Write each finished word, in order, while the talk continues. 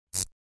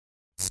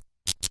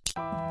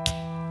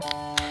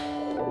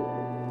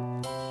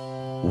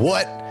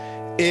What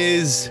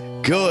is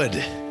good?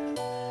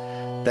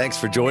 Thanks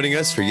for joining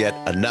us for yet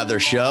another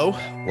show.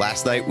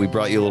 Last night, we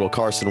brought you a little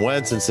Carson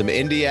Wentz and some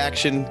Indy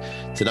action.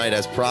 Tonight,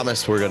 as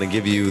promised, we're going to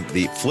give you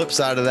the flip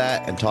side of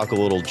that and talk a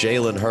little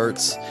Jalen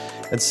Hurts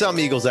and some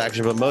Eagles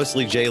action, but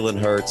mostly Jalen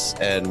Hurts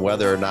and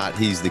whether or not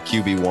he's the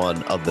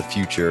QB1 of the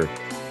future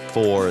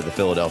for the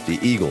Philadelphia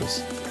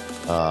Eagles.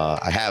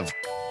 I have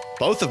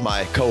both of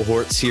my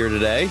cohorts here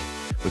today,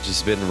 which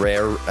has been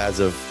rare as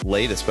of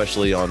late,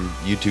 especially on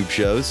YouTube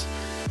shows.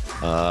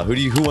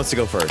 Who wants to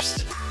go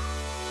first?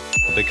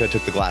 Big Co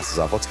took the glasses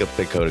off. Let's get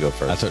Big Co to go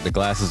first. I took the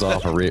glasses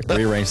off. I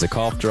rearranged the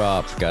cough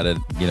drop. Got it,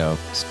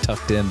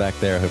 tucked in back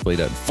there. Hopefully it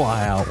doesn't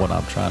fly out when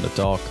I'm trying to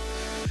talk.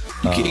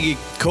 You can't get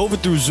COVID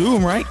through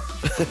Zoom, right?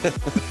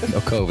 No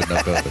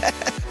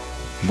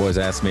COVID. Boys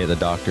asked me at the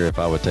doctor if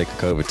I would take a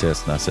COVID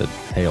test, and I said,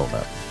 hell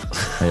no.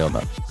 Hell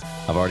no.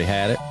 I've already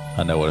had it.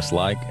 I know what it's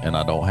like, and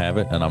I don't have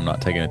it, and I'm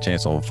not taking a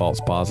chance on a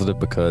false positive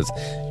because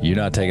you're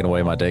not taking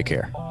away my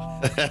daycare.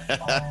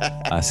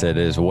 I said,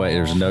 there's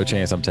no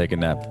chance I'm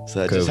taking that.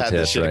 So I just had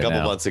this shit a couple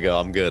months ago.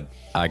 I'm good.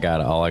 I got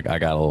a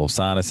little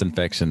sinus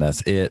infection.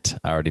 That's it.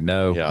 I already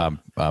know. Yeah.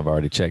 I've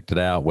already checked it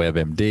out.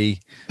 WebMD.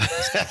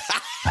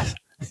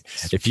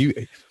 If you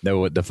know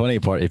what the funny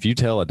part, if you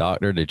tell a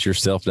doctor that you're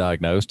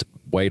self-diagnosed,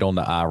 wait on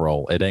the eye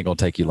roll. It ain't gonna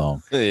take you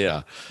long.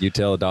 Yeah. You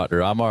tell a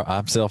doctor,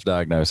 I'm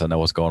self-diagnosed. I know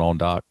what's going on,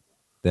 doc.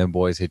 Them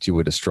boys hit you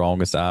with the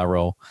strongest eye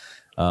roll.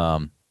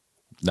 No,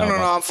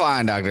 I'm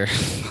fine, doctor.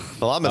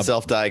 Well, I'm a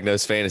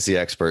self-diagnosed fantasy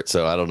expert,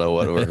 so I don't know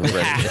what we're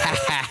ready.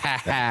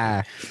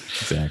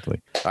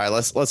 Exactly. All right,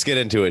 let's get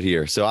into it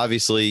here. So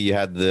obviously you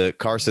had the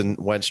Carson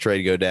Wentz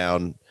trade go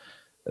down,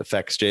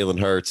 affects Jalen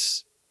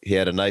Hurts. He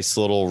had a nice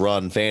little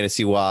run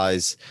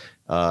fantasy-wise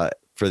for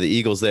the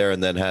Eagles there,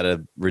 and then had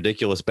a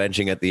ridiculous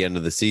benching at the end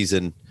of the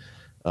season.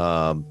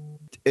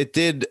 It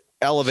did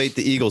elevate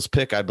the Eagles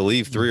pick, I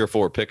believe, 3 or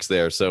 4 picks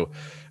there. So it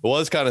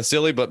was kind of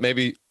silly, but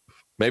maybe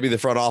the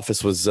front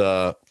office was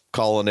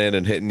calling in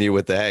and hitting you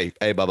with the, hey,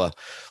 Bubba,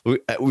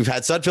 we've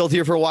had Sudfeld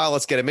here for a while.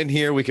 Let's get him in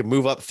here. We can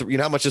move up. You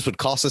know how much this would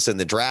cost us in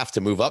the draft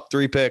to move up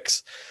 3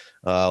 picks?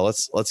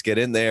 Let's get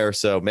in there.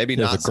 So maybe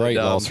not a great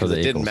loss for the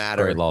Eagles. Didn't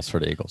matter. Great loss for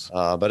the Eagles.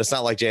 But it's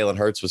not like Jalen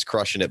Hurts was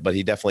crushing it, but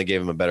he definitely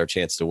gave him a better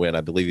chance to win.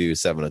 I believe he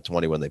was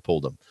 7-20 when they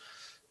pulled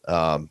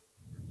him.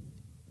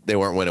 They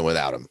weren't winning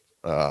without him.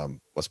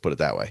 Let's put it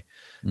that way.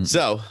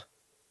 So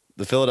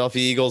the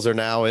Philadelphia Eagles are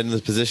now in the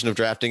position of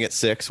drafting at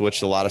 6,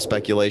 which a lot of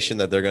speculation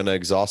that they're going to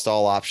exhaust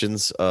all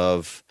options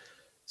of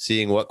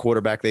seeing what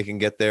quarterback they can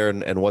get there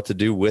and what to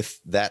do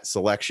with that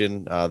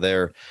selection.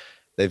 Their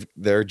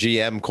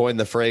GM coined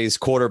the phrase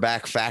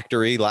quarterback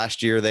factory.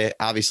 Last year, they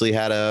obviously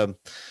had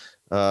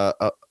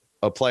a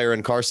player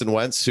in Carson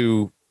Wentz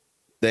who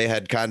they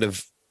had kind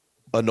of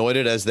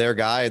anointed as their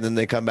guy, and then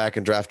they come back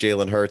and draft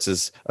Jalen Hurts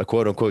as a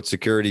quote unquote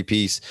security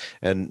piece.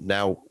 And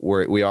now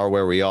we are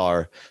where we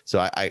are. So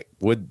I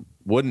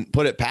wouldn't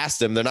put it past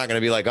them. They're not going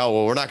to be like, oh,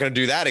 well, we're not going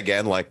to do that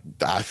again. Like,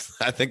 I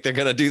think they're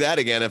going to do that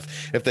again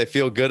if they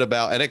feel good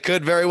about, and it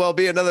could very well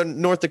be another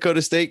North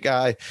Dakota State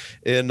guy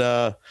in,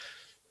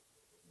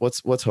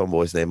 what's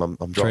homeboy's name? I'm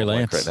drawing a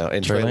blank right now.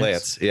 And Trey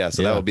Lance. Yeah.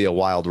 So that would be a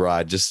wild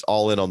ride, just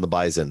all in on the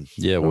Bison.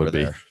 Yeah, it would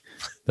be. There.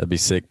 That'd be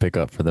sick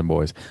pickup for them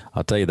boys.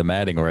 I'll tell you, the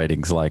Madden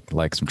ratings like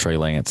some Trey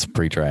Lance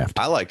pre-draft.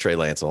 I like Trey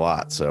Lance a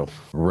lot. So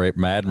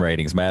Madden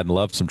ratings. Madden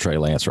loves some Trey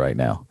Lance right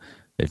now.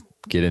 If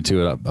get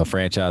into a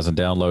franchise and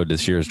download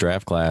this year's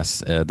draft class,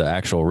 the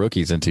actual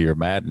rookies into your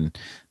Madden,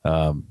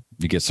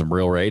 you get some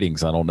real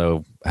ratings. I don't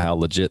know how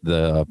legit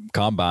the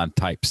combine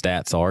type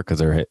stats are because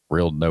they're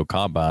real no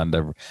combine.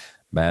 Their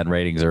Madden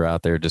ratings are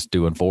out there just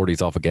doing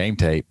 40s off a game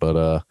tape,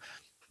 but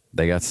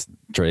they got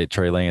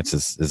Trey Lance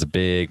is a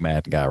big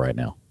Madden guy right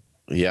now.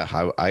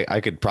 Yeah, I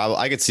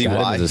could see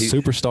why he's a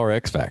superstar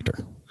X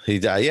factor.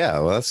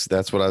 Well,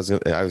 that's what I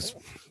was.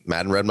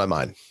 Madden read my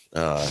mind.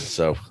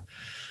 So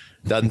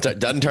doesn't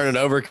turn it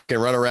over, can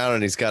run around,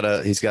 and he's got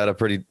a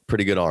pretty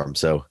good arm.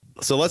 So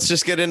let's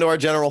just get into our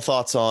general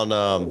thoughts on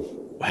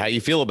how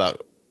you feel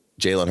about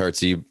Jalen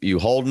Hurts. You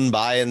holding,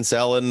 buying,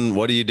 selling?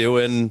 What are you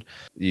doing?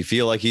 You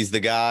feel like he's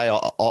the guy?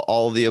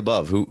 All of the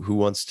above. Who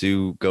wants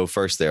to go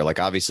first there? Like,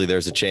 obviously,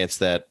 there's a chance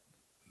that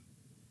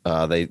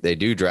they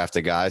do draft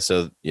a guy.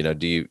 So,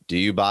 do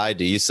you buy?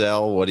 Do you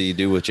sell? What do you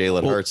do with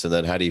Jalen Hurts? And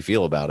then how do you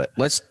feel about it?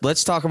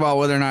 Let's talk about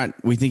whether or not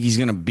we think he's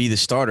going to be the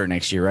starter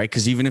next year, right?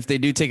 Because even if they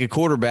do take a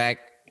quarterback,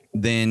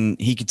 then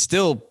he could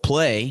still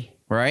play,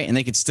 right? And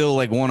they could still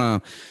they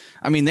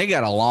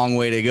got a long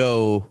way to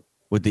go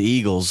with the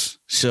Eagles.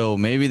 So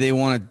maybe they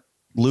want to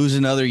lose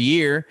another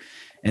year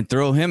and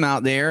throw him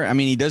out there. I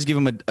mean, he does give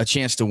him a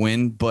chance to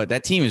win, but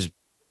that team is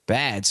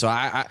bad. So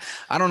I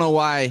don't know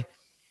why.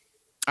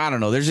 I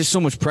don't know. There's just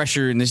so much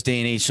pressure in this day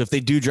and age. So if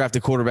they do draft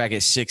a quarterback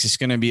at 6, it's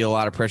going to be a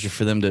lot of pressure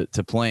for them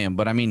to play him.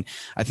 But I mean,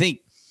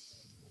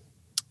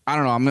 I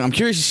don't know. I'm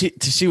curious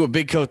to see what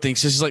Big Co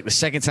thinks. This is like the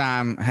second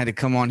time I had to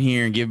come on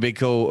here and give Big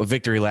Co a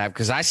victory lap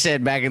because I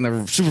said back in the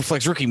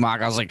Superflex rookie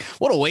mock, I was like,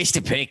 what a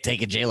wasted pick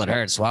taking Jalen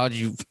Hurts. Why would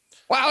you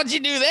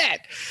do that?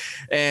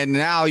 And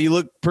now you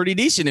look pretty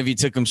decent if you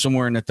took him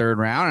somewhere in the third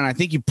round. And I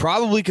think you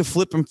probably could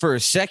flip him for a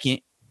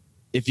second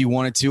if you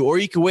wanted to, or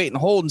you could wait and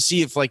hold and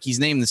see if like he's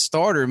named the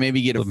starter,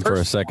 maybe get a first for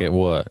a second.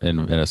 What in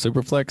a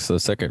Superflex, a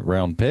second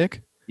round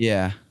pick?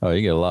 Yeah. Oh,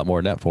 you get a lot more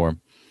than that for him.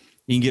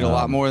 You can get a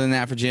lot more than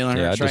that for Jalen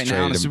Hurts right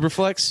now in a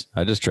Superflex.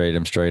 I just traded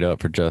him straight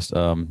up for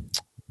Justin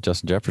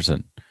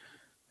Jefferson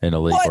in a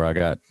league where I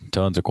got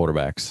tons of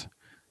quarterbacks.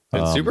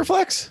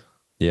 Superflex?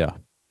 Yeah.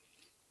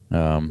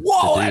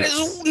 Whoa,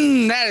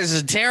 that is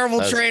a terrible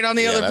trade on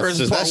the other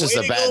person's part. That's just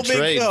a bad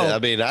trade. I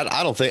mean,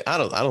 I don't think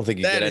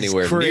you get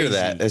anywhere near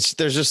that.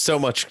 There's just so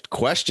much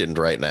questioned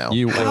right now.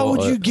 How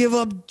would you give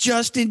up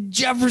Justin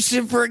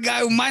Jefferson for a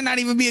guy who might not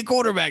even be a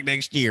quarterback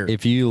next year?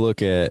 If you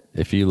look at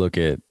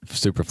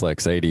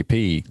Superflex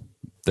ADP,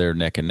 they're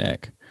neck and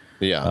neck.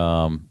 Yeah.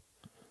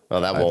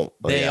 Well, that won't.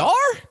 They are?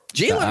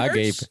 Jalen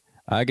Hurts?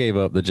 I gave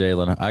up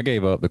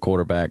the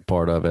quarterback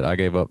part of it. I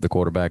gave up the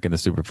quarterback in the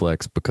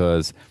Superflex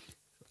because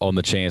on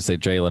the chance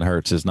that Jalen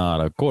Hurts is not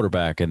a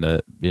quarterback in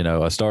a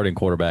starting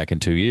quarterback in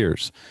 2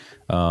 years.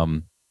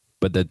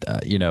 But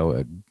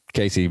that,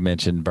 Casey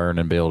mentioned burn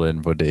and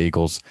building with the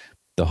Eagles.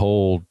 The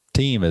whole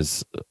team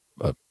is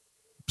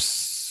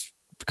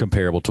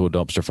comparable to a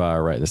dumpster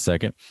fire right this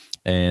second.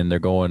 And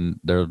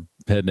they're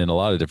heading in a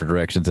lot of different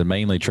directions and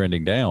mainly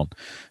trending down.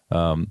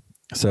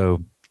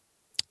 So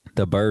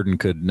the burden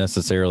could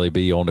necessarily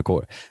be on the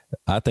court.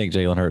 I think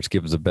Jalen Hurts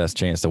gives the best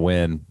chance to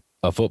win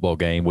a football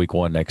game week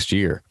 1 next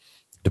year,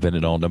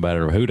 depending on no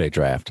matter who they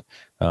draft.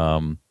 I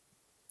mean,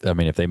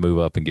 if they move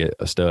up and get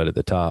a stud at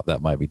the top,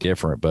 that might be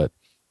different. But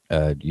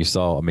you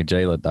saw, I mean,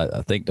 Jalen,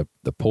 I think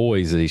the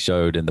poise that he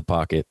showed in the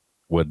pocket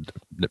would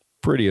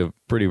pretty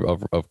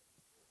of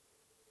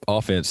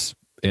offense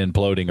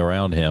imploding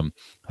around him,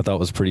 I thought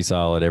was pretty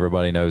solid.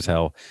 Everybody knows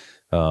how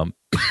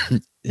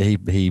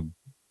he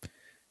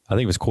I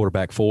think it was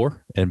quarterback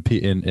 4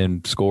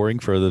 in scoring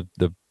for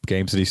the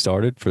games that he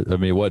started.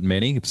 It wasn't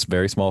many. It's a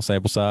very small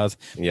sample size.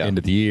 Yeah. End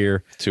of the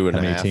year. 2.5.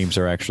 How many teams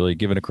are actually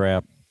giving a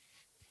crap?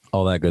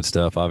 All that good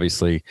stuff.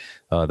 Obviously,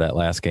 that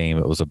last game,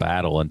 it was a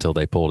battle until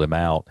they pulled him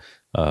out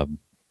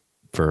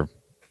for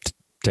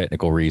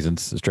technical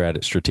reasons,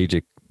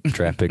 strategic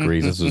draft pick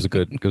reasons. It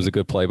was a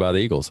good play by the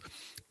Eagles.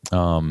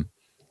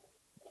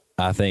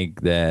 I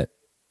think that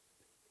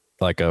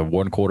like a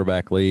one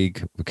quarterback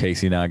league,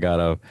 Casey and I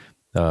got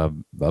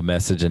a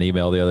message, an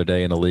email the other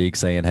day in the league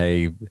saying,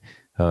 hey,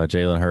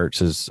 Jalen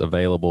Hurts is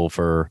available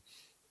for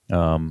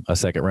a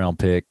second round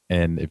pick.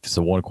 And if it's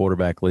a one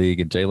quarterback league,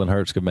 and Jalen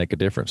Hurts could make a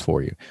difference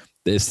for you.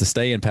 It's the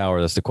stay in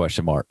power that's the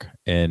question mark.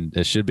 And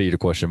it should be the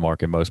question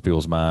mark in most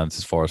people's minds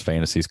as far as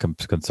fantasy is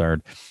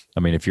concerned.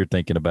 I mean, if you're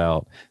thinking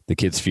about the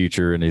kid's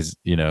future and if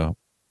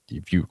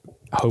you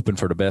hoping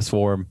for the best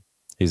for him,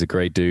 he's a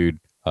great dude.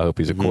 I hope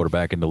he's a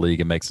quarterback in the league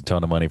and makes a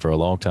ton of money for a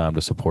long time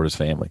to support his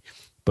family.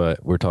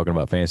 But we're talking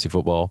about fantasy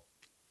football,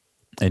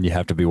 and you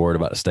have to be worried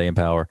about the staying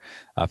power.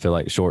 I feel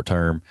like short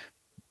term,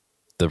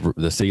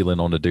 the ceiling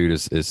on the dude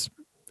is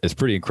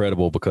pretty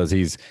incredible because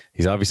he's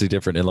obviously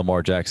different than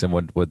Lamar Jackson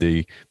with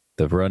the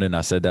running. I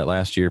said that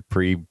last year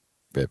we're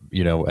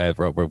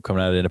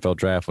coming out of the NFL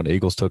draft when the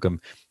Eagles took him,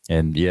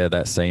 and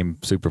that same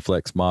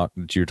Superflex mock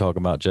that you were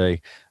talking about,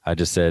 Jay. I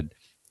just said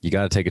you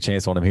got to take a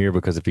chance on him here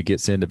because if he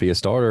gets in to be a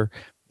starter,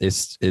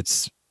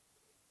 it's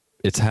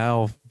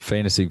how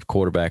fantasy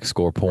quarterbacks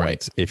score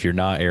points if you're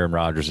not Aaron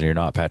Rodgers and you're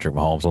not Patrick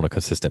Mahomes on a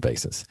consistent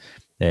basis.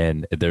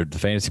 And the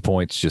fantasy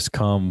points just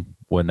come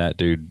when that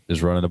dude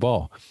is running the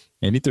ball.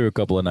 And he threw a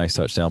couple of nice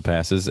touchdown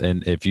passes.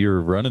 And if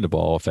you're running the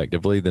ball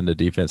effectively, then the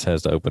defense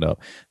has to open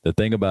up. The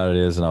thing about it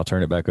is, and I'll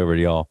turn it back over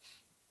to y'all,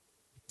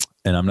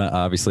 and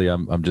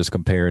I'm just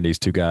comparing these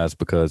two guys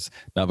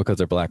not because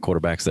they're black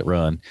quarterbacks that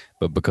run,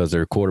 but because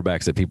they're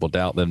quarterbacks that people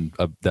doubt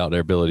their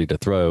ability to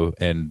throw,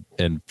 and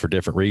for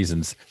different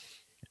reasons.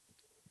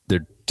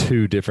 They're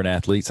two different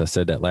athletes. I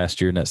said that last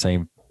year in that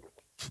same.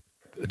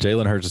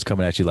 Jalen Hurts is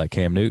coming at you like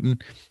Cam Newton.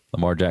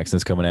 Lamar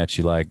Jackson's coming at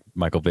you like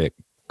Michael Vick.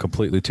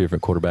 Completely two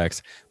different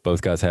quarterbacks.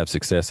 Both guys have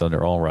success on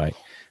their own right.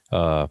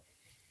 But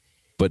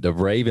the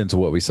Ravens,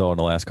 what we saw in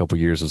the last couple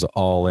of years was an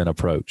all-in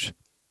approach.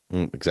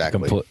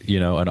 Exactly.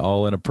 An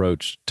all-in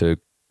approach to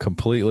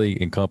completely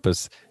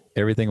encompass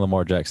everything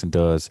Lamar Jackson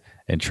does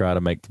and try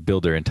to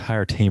build their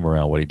entire team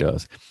around what he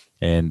does.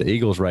 And the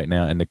Eagles right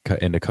now and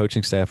the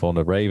coaching staff on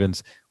the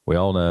Ravens, we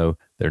all know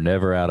they're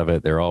never out of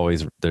it. They're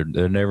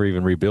never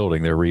even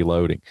rebuilding. They're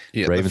reloading.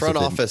 Yeah, the front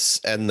office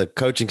and the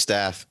coaching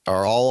staff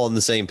are all on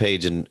the same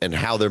page and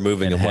how they're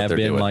moving and what they're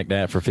doing. Have been like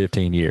that for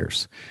 15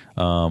 years,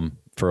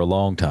 for a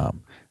long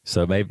time.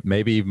 So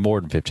maybe even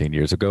more than 15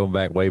 years. So going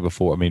back way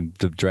before. I mean,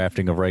 the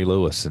drafting of Ray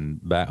Lewis and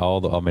back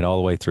all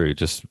the way through,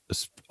 just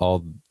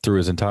all through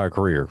his entire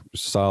career.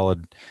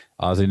 Solid.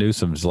 Ozzie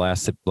Newsome's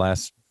last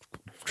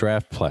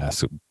draft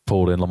class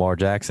pulled in Lamar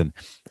Jackson.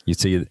 You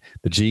see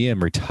the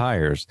GM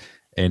retires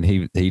and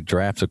he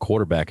drafts a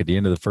quarterback at the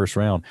end of the first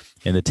round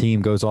and the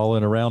team goes all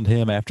in around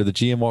him after the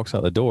GM walks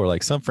out the door.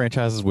 Like some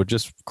franchises would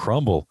just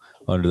crumble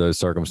under those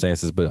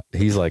circumstances, but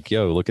he's like,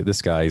 yo, look at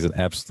this guy. He's an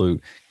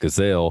absolute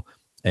gazelle.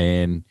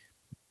 And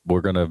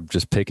we're going to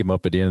just pick him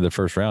up at the end of the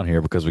first round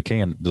here because we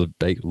can.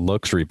 They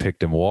luxury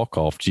picked him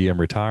walk-off GM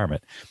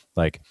retirement.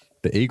 Like,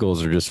 the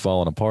Eagles are just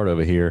falling apart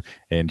over here,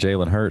 and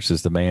Jalen Hurts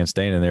is the man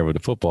standing there with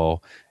the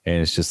football,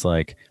 and it's just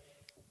like,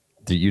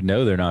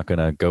 they're not going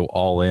to go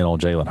all in on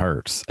Jalen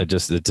Hurts.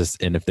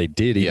 And if they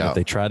did, even if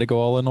they tried to go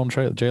all in on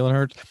Jalen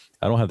Hurts,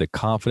 I don't have the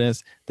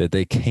confidence that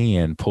they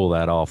can pull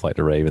that off like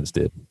the Ravens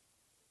did.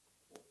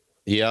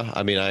 Yeah,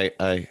 I mean,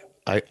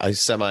 I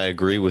semi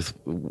agree with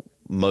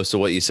most of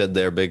what you said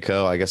there, Big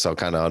Co. I guess I'll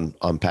kind of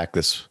unpack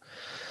this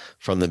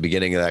from the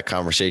beginning of that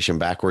conversation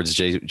backwards.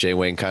 Jay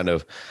Wayne kind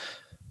of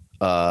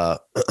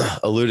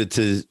alluded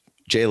to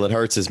Jalen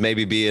Hurts as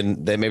maybe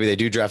they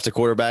do draft a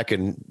quarterback,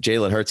 and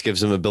Jalen Hurts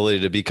gives them ability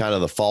to be kind of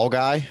the fall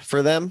guy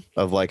for them,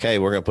 of like, hey,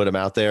 we're going to put him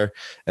out there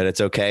and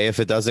it's okay if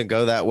it doesn't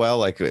go that well.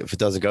 Like, if it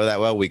doesn't go that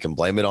well, we can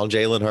blame it on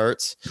Jalen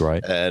Hurts.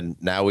 Right. And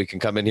now we can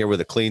come in here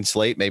with a clean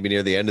slate, maybe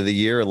near the end of the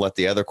year, and let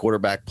the other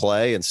quarterback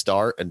play and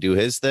start and do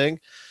his thing.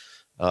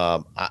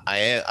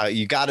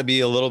 You got to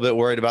be a little bit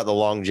worried about the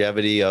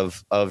longevity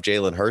of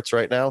Jalen Hurts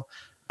right now.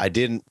 I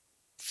didn't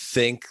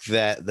think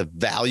that the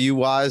value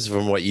wise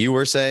from what you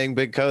were saying,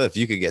 Big Co, if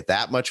you could get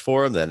that much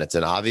for him, then it's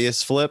an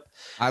obvious flip.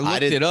 I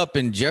looked it up,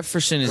 and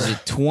Jefferson is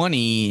at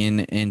 20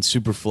 in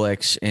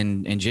Superflex,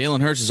 and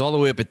Jalen Hurts is all the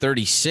way up at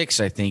 36,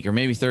 I think, or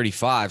maybe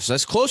 35. So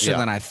that's closer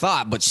than I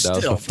thought, but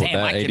still,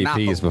 damn, I cannot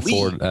believe. Is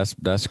before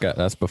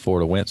that's before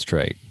the Wentz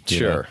trade.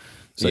 Sure.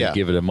 So you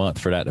give it a month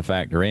for that to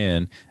factor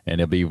in,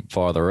 and it'll be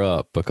farther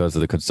up because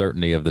of the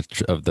uncertainty of the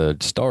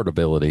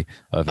startability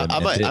of him.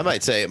 I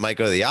might say it might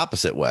go the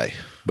opposite way.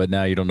 But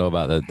now you don't know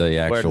about the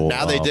actual.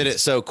 Now they did it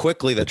so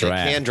quickly that they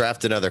can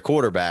draft another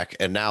quarterback,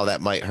 and now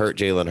that might hurt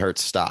Jalen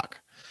Hurts' stock.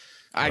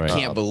 I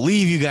can't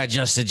believe you got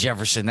Justin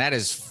Jefferson. That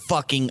is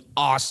fucking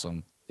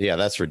awesome. Yeah,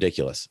 that's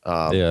ridiculous.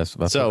 Yes,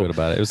 I feel good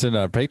about it. It was in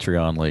our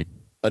Patreon league.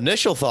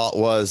 Initial thought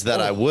was that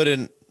I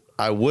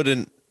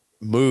wouldn't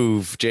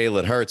move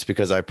Jalen Hurts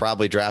because I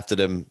probably drafted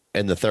him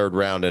in the third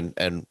round, and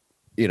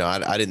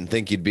I didn't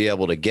think you'd be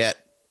able to get.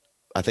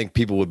 I think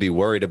people would be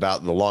worried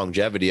about the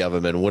longevity of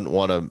him and wouldn't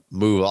want to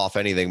move off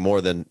anything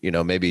more than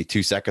maybe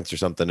 2 seconds or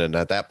something. And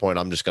at that point,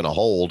 I'm just going to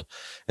hold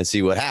and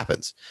see what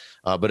happens.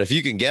 But if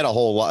you can get a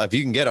whole lot, if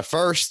you can get a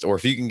first, or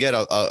if you can get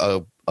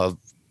a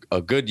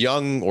good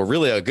young, or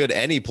really a good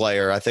any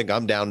player, I think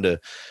I'm down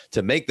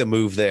to make the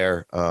move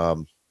there.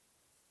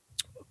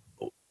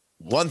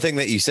 One thing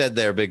that you said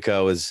there, Big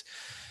Co, is,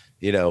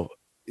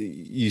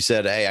 you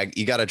said, hey,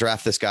 you got to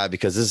draft this guy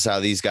because this is how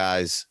these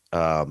guys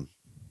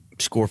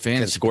score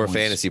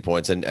fantasy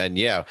points. And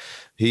yeah,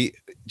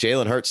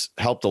 Jalen Hurts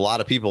helped a lot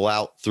of people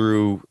out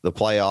through the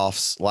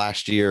playoffs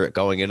last year,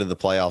 going into the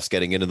playoffs,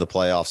 getting into the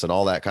playoffs, and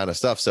all that kind of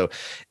stuff. So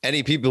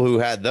any people who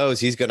had those,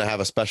 he's going to have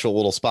a special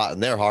little spot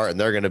in their heart, and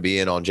they're going to be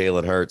in on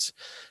Jalen Hurts.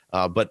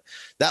 But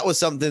that was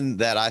something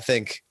that I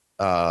think,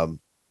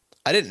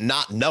 I did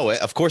not know it.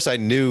 Of course, I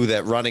knew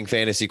that running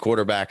fantasy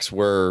quarterbacks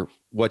were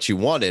what you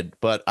wanted,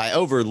 but I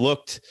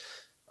overlooked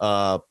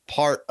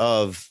part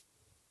of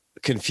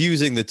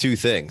confusing the two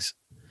things.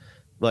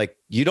 Like,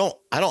 I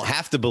don't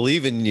have to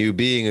believe in you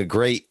being a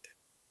great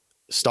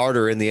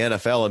starter in the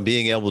NFL and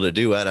being able to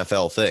do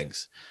NFL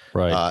things.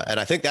 Right. And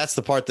I think that's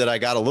the part that I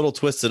got a little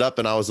twisted up,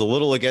 and I was a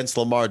little against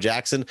Lamar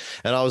Jackson,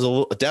 and I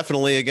was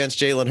definitely against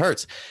Jalen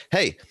Hurts.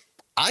 Hey,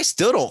 I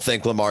still don't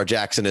think Lamar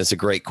Jackson is a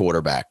great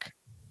quarterback.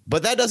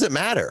 But that doesn't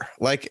matter.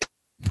 Like,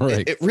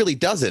 it really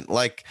doesn't.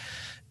 Like,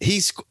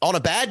 he's on a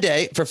bad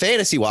day for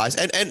fantasy wise,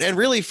 and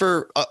really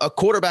for a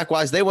quarterback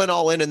wise, they went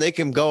all in and they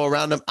can go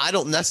around him. I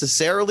don't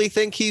necessarily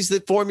think he's the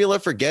formula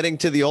for getting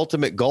to the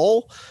ultimate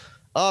goal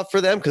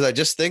for them, because I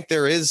just think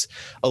there is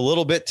a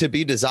little bit to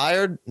be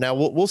desired. Now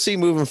we'll see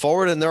moving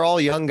forward, and they're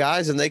all young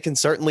guys and they can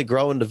certainly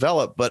grow and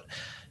develop. But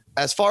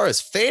as far as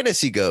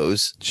fantasy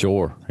goes,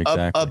 sure,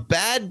 exactly. A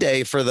bad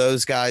day for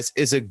those guys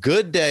is a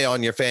good day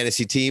on your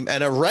fantasy team,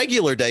 and a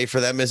regular day for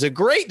them is a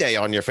great day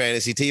on your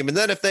fantasy team. And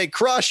then if they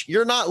crush,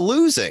 you're not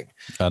losing.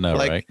 I know,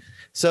 right?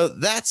 So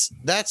that's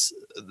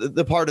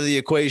the part of the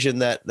equation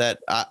that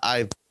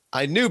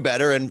I knew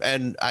better,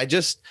 and I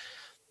just,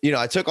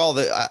 I took all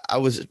I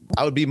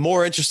would be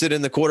more interested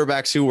in the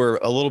quarterbacks who were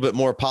a little bit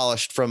more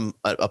polished from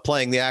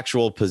playing the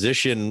actual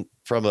position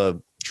from a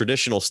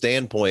traditional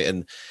standpoint,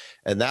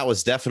 and that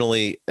was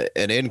definitely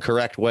an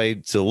incorrect way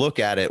to look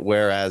at it.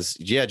 Whereas,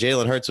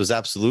 Jalen Hurts was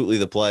absolutely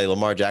the play.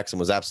 Lamar Jackson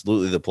was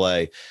absolutely the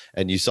play.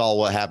 And you saw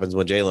what happens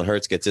when Jalen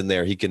Hurts gets in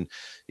there. He can,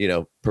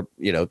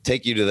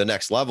 take you to the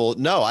next level.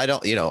 No, I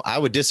don't, I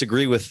would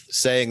disagree with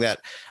saying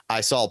that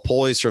I saw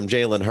poise from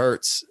Jalen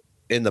Hurts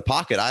in the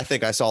pocket. I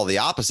think I saw the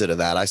opposite of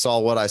that. I saw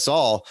what I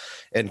saw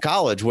in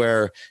college,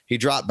 where he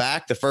dropped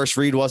back. The first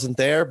read wasn't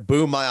there.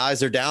 Boom, my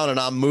eyes are down and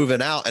I'm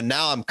moving out. And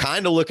now I'm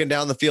kind of looking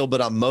down the field,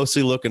 but I'm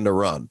mostly looking to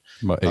run.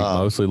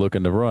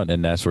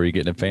 And that's where you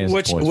get in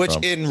fantasy points which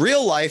in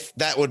real life,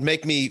 that would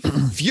make me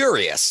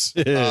furious.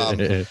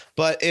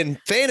 But in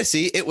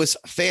fantasy, it was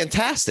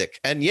fantastic.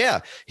 And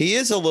yeah, he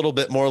is a little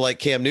bit more like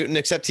Cam Newton,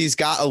 except he's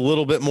got a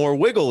little bit more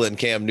wiggle than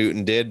Cam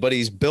Newton did, but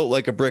he's built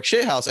like a brick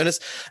shithouse. And it's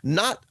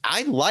not,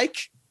 I like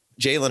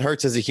Jalen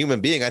Hurts as a human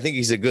being. I think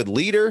he's a good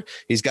leader.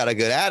 He's got a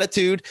good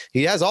attitude.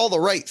 He has all the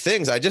right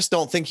things. I just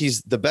don't think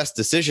he's the best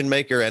decision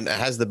maker and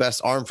has the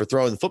best arm for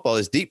throwing the football.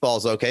 His deep ball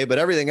is okay, but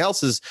everything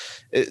else is,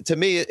 to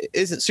me, it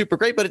isn't super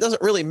great, but it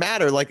doesn't really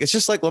matter. Like, it's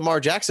just like Lamar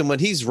Jackson when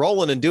he's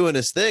rolling and doing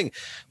his thing.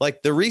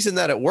 Like, the reason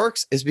that it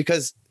works is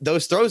because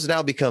those throws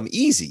now become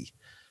easy.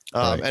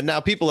 Right. And now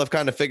people have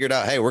kind of figured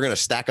out, hey, we're going to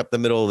stack up the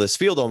middle of this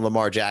field on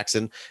Lamar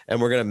Jackson and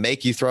we're going to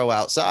make you throw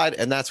outside.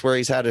 And that's where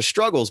he's had his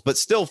struggles. But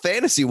still,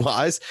 fantasy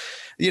wise,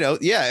 he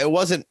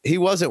wasn't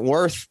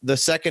worth the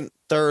second,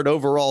 third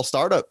overall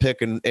startup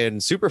pick in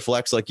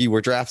Superflex like you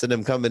were drafting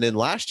him coming in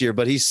last year.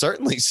 But he's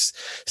certainly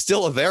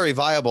still a very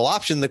viable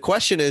option. The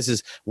question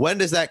is when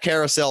does that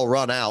carousel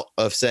run out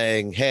of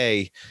saying,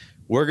 hey,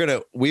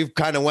 we've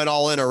kind of went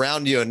all in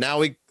around you. And now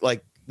we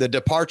like, the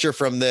departure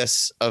from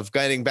this of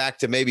getting back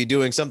to maybe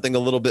doing something a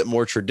little bit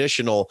more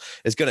traditional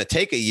is going to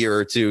take a year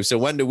or two. So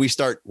when do we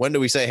say,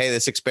 hey,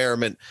 this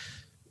experiment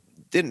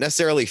didn't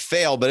necessarily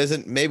fail,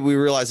 but maybe we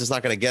realize it's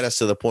not going to get us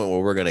to the point where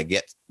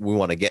we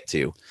want to get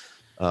to.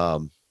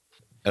 And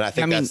I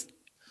think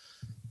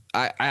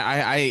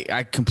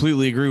I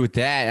completely agree with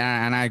that.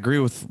 And I agree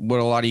with what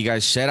a lot of you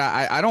guys said.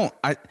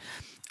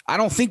 I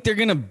don't think they're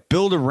going to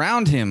build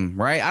around him,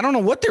 right? I don't know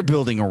what they're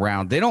building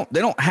around. They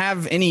don't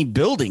have any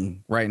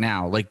building right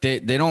now. Like they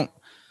don't,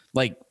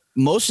 like,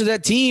 most of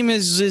that team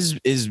is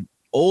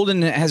old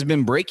and has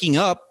been breaking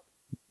up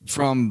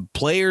from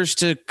players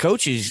to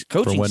coaching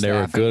from when they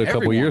were good a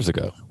couple years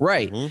ago.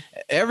 Right. Mm-hmm.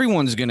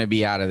 Everyone's going to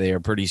be out of there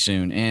pretty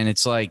soon. And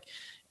it's like,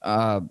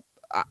 I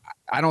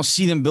don't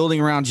see them building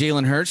around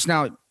Jalen Hurts.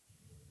 Now,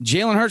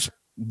 Jalen Hurts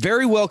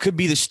very well could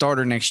be the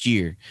starter next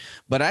year.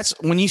 But that's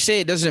when you say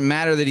it doesn't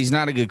matter that he's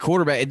not a good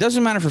quarterback. It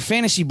doesn't matter for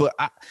fantasy, but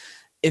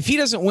if he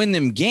doesn't win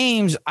them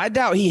games, I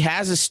doubt he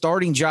has a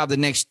starting job the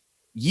next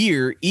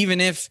year, even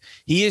if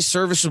he is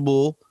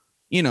serviceable,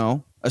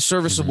 a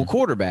serviceable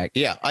quarterback.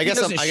 Yeah, I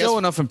guess doesn't show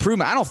enough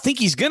improvement. I don't think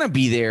he's going to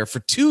be there for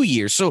 2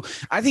 years. So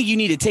I think you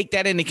need to take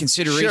that into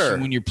consideration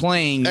when you're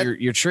playing,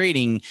 you're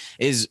trading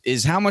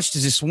is how much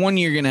does this 1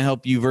 year going to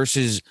help you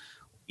versus,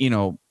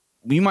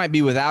 we might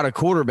be without a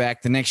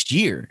quarterback the next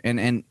year.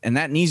 And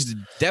that needs to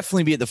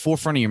definitely be at the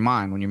forefront of your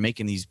mind when you're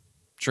making these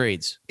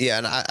trades. Yeah.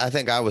 And I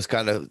think I was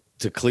kind of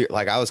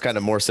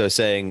more so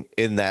saying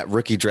in that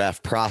rookie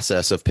draft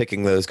process of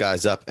picking those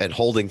guys up and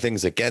holding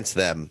things against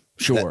them.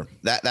 Sure.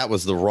 That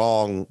was the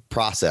wrong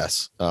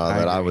process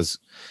I was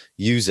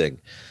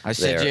using. I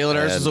said Jalen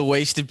Hurts was a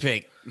wasted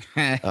pick.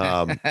 And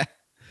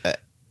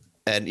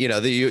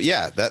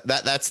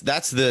that's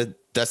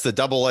the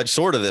double-edged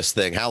sword of this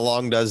thing. How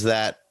long does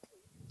that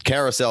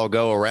carousel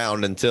go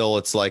around until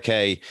it's like,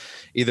 hey,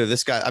 either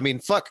this guy,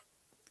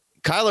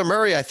 Kyler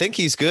Murray, I think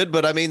he's good,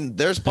 but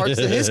there's parts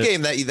of his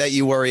game that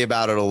you worry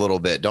about it a little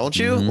bit, don't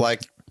you? Mm-hmm.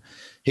 Like,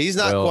 he's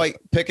not quite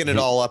picking it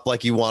all up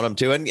like you want him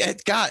to. And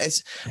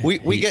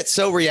we get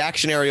so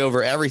reactionary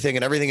over everything,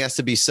 and everything has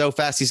to be so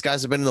fast. These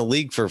guys have been in the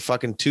league for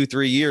fucking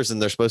 2-3 years, and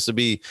they're supposed to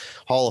be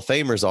Hall of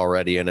Famers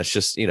already. And it's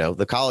just,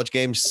 the college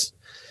games,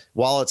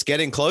 while it's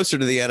getting closer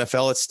to the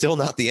NFL, it's still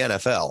not the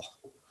NFL.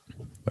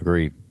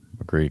 Agreed.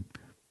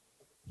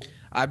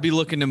 I'd be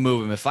looking to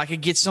move him if I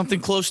could get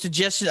something close to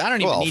Justin. I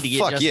don't even need to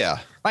get Justin. Yeah.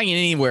 If I can get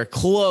anywhere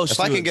close, if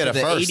I can get a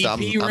first, I'm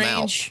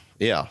range, out.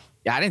 Yeah.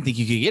 I didn't think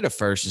you could get a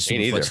first as soon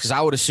because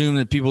I would assume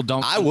that people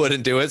don't. I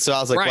wouldn't do it, so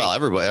I was like, well,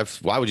 everybody.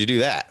 Why would you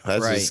do that?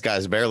 This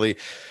guy's barely.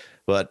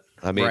 But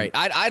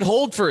I'd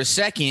hold for a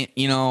second,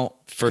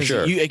 for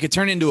sure. It could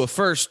turn into a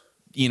first,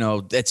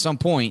 at some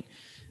point,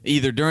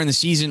 either during the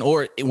season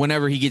or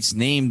whenever he gets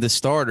named the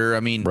starter.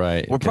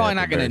 We're probably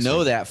not going to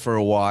know that for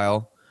a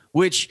while.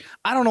 Which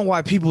I don't know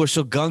why people are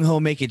so gung-ho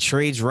making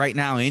trades right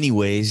now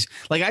anyways.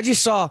 Like, I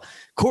just saw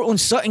Cortland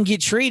Sutton get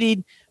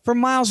traded for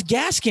Myles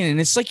Gaskin, and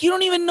it's like, you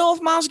don't even know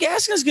if Myles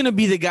Gaskin is going to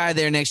be the guy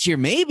there next year.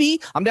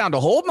 Maybe. I'm down to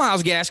hold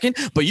Myles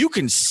Gaskin, but you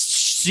can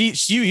see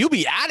you'll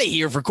be out of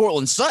here for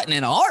Cortland Sutton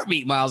in a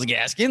heartbeat, Myles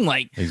Gaskin.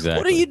 Like, exactly.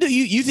 What do you do?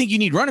 You think you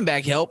need running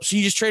back help, so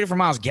you just traded for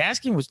Myles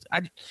Gaskin?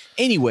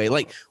 Anyway,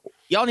 like,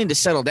 y'all need to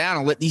settle down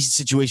and let these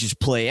situations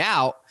play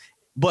out.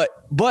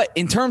 But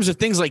in terms of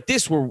things like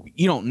this, where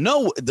you don't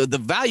know, the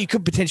value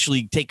could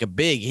potentially take a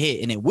big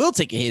hit, and it will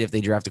take a hit if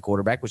they draft a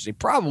quarterback, which they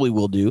probably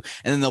will do.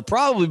 And then they'll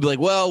probably be like,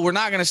 well, we're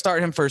not going to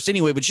start him first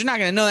anyway, but you're not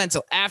going to know that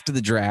until after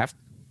the draft.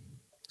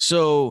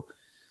 So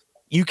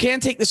you can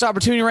take this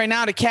opportunity right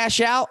now to cash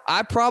out.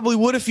 I probably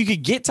would if you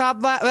could get top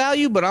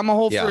value, but I'm going to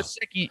hold for a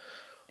second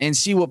and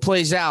see what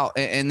plays out.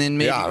 And then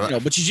maybe,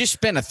 but you just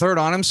spent a third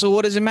on him. So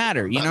what does it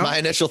matter? My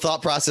initial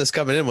thought process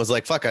coming in was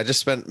like, fuck, I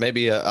just spent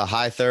maybe a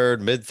high third,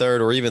 mid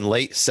third, or even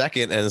late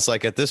second. And it's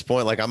like, at this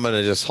point, like, I'm going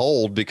to just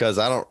hold because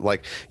I don't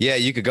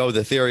you could go with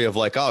the theory of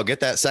like, oh,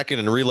 get that second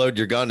and reload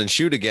your gun and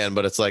shoot again.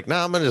 But it's like,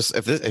 no, I'm going to just,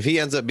 if he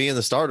ends up being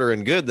the starter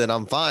and good, then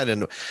I'm fine.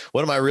 And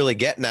what am I really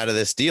getting out of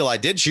this deal? I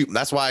did shoot.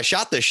 That's why I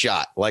shot this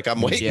shot. Like, I'm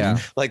waiting. Yeah.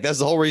 Like, that's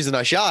the whole reason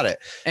I shot it.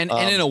 And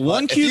in a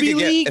one QB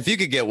league, if you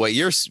could get what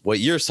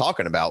you're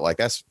talking about, like,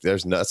 that's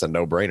a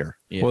no brainer.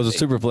 Yeah. Well, it was a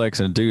super flex,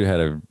 and dude had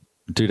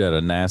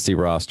a nasty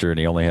roster, and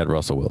he only had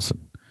Russell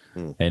Wilson.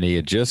 and he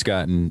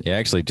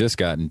actually just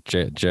gotten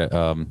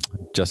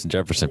Justin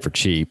Jefferson for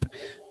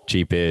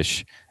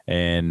cheapish.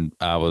 And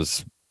I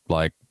was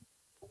like,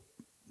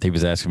 he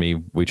was asking me,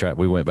 we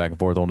went back and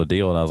forth on the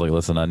deal, and I was like,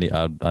 listen,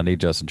 I need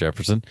Justin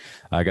Jefferson.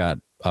 I got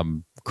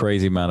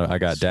crazy amount of, I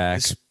got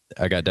Dak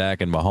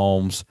and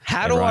Mahomes.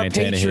 How do our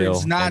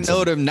Patriots not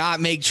know to not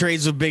make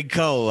trades with Big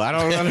Co? I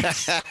don't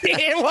understand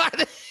why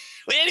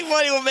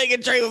anybody will make a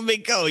trade with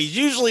Big Co. He's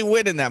usually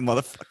winning that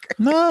motherfucker.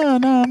 No,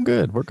 I'm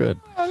good. We're good.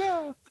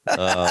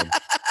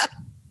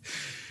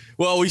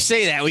 Well, we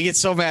say that. We get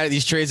so mad at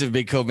these trades that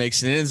Big Co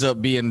makes, and it ends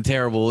up being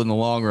terrible in the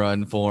long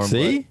run for him.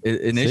 See?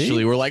 But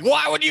initially, we're like,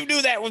 why would you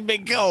do that with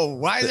Big Co?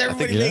 Why is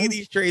everybody making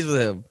these trades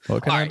with him?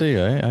 What can I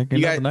do? I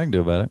can nothing I can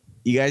do about it.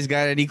 You guys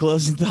got any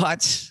closing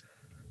thoughts?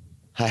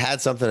 I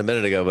had something a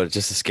minute ago, but it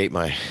just escaped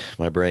my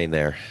brain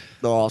there.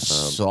 Oh,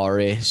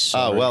 sorry.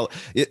 Oh, well,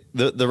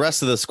 the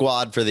rest of the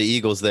squad for the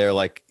Eagles there,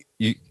 like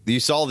you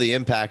saw the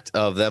impact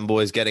of them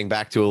boys getting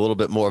back to a little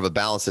bit more of a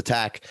balanced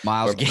attack.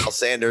 Miles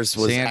Sanders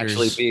was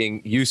actually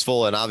being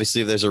useful, and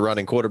obviously if there's a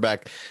running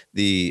quarterback,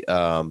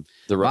 Miles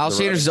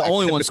Sanders is the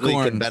only one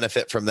scoring, can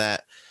benefit from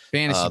that.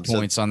 Fantasy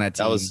points on that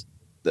team. That was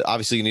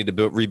obviously you need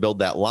to rebuild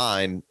that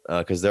line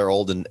because they're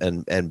old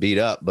and beat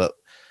up, but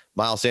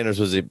Miles Sanders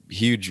was a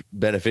huge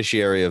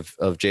beneficiary of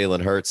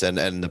Jalen Hurts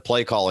and the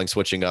play calling,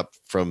 switching up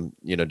from,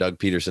 Doug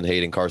Peterson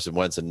hating Carson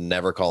Wentz and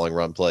never calling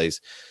run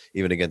plays,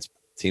 even against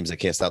teams that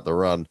can't stop the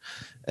run.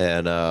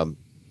 And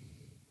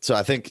so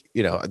I think,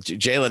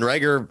 Jalen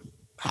Reagor,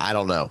 I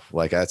don't know.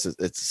 Like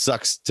it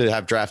sucks to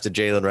have drafted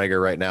Jalen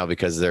Reagor right now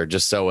because they're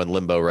just so in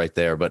limbo right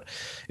there. But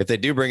if they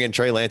do bring in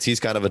Trey Lance, he's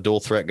kind of a dual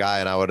threat guy,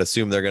 and I would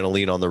assume they're going to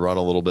lean on the run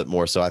a little bit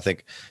more. So I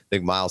think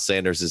Miles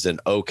Sanders is in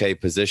okay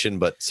position,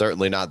 but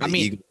certainly not the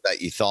Eagles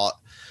that you thought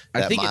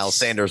that Miles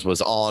Sanders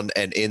was on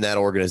and in that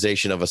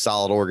organization of a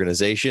solid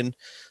organization.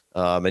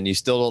 And you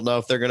still don't know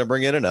if they're going to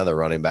bring in another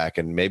running back,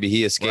 and maybe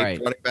he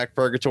escaped running back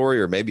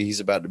purgatory, or maybe he's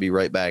about to be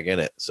right back in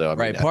it. So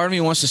part of me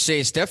wants to say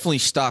it's definitely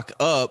stock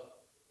up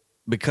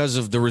because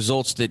of the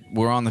results that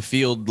were on the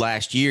field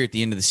last year at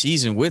the end of the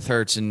season with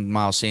Hurts and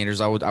Miles Sanders.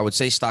 I would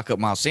say stock up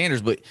Miles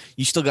Sanders, but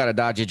you still got to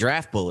dodge a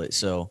draft bullet.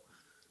 So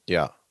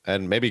yeah,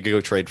 and maybe go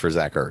trade for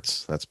Zach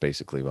Ertz. That's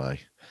basically my.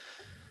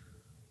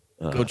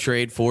 Go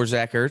trade for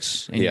Zach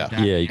Ertz. You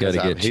got to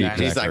get cheap.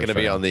 He's not going to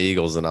be on the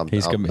Eagles, and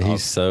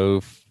he's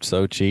so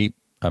cheap.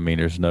 I mean,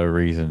 there's no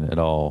reason at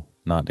all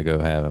not to go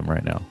have him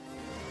right now.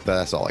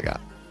 That's all I got.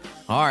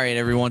 All right,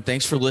 everyone.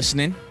 Thanks for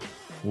listening.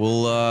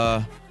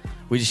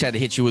 We just had to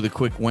hit you with a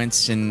quick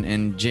Wentz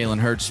and Jalen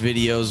Hurts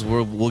videos.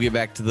 We'll get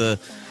back to the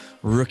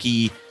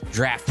rookie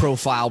draft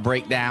profile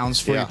breakdowns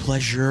for your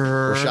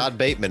pleasure. Rashad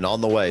Bateman on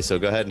the way. So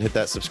go ahead and hit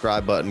that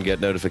subscribe button, get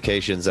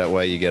notifications. That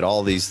way you get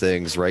all these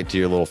things right to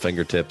your little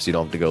fingertips. You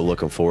don't have to go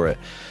looking for it.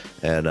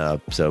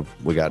 And so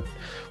we got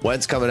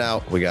Wentz coming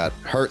out. We got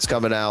Hurts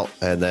coming out.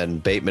 And then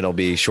Bateman will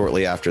be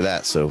shortly after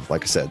that. So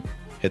like I said,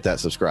 hit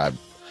that subscribe.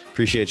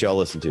 Appreciate y'all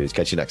listening to us.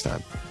 Catch you next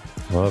time.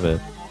 Love it.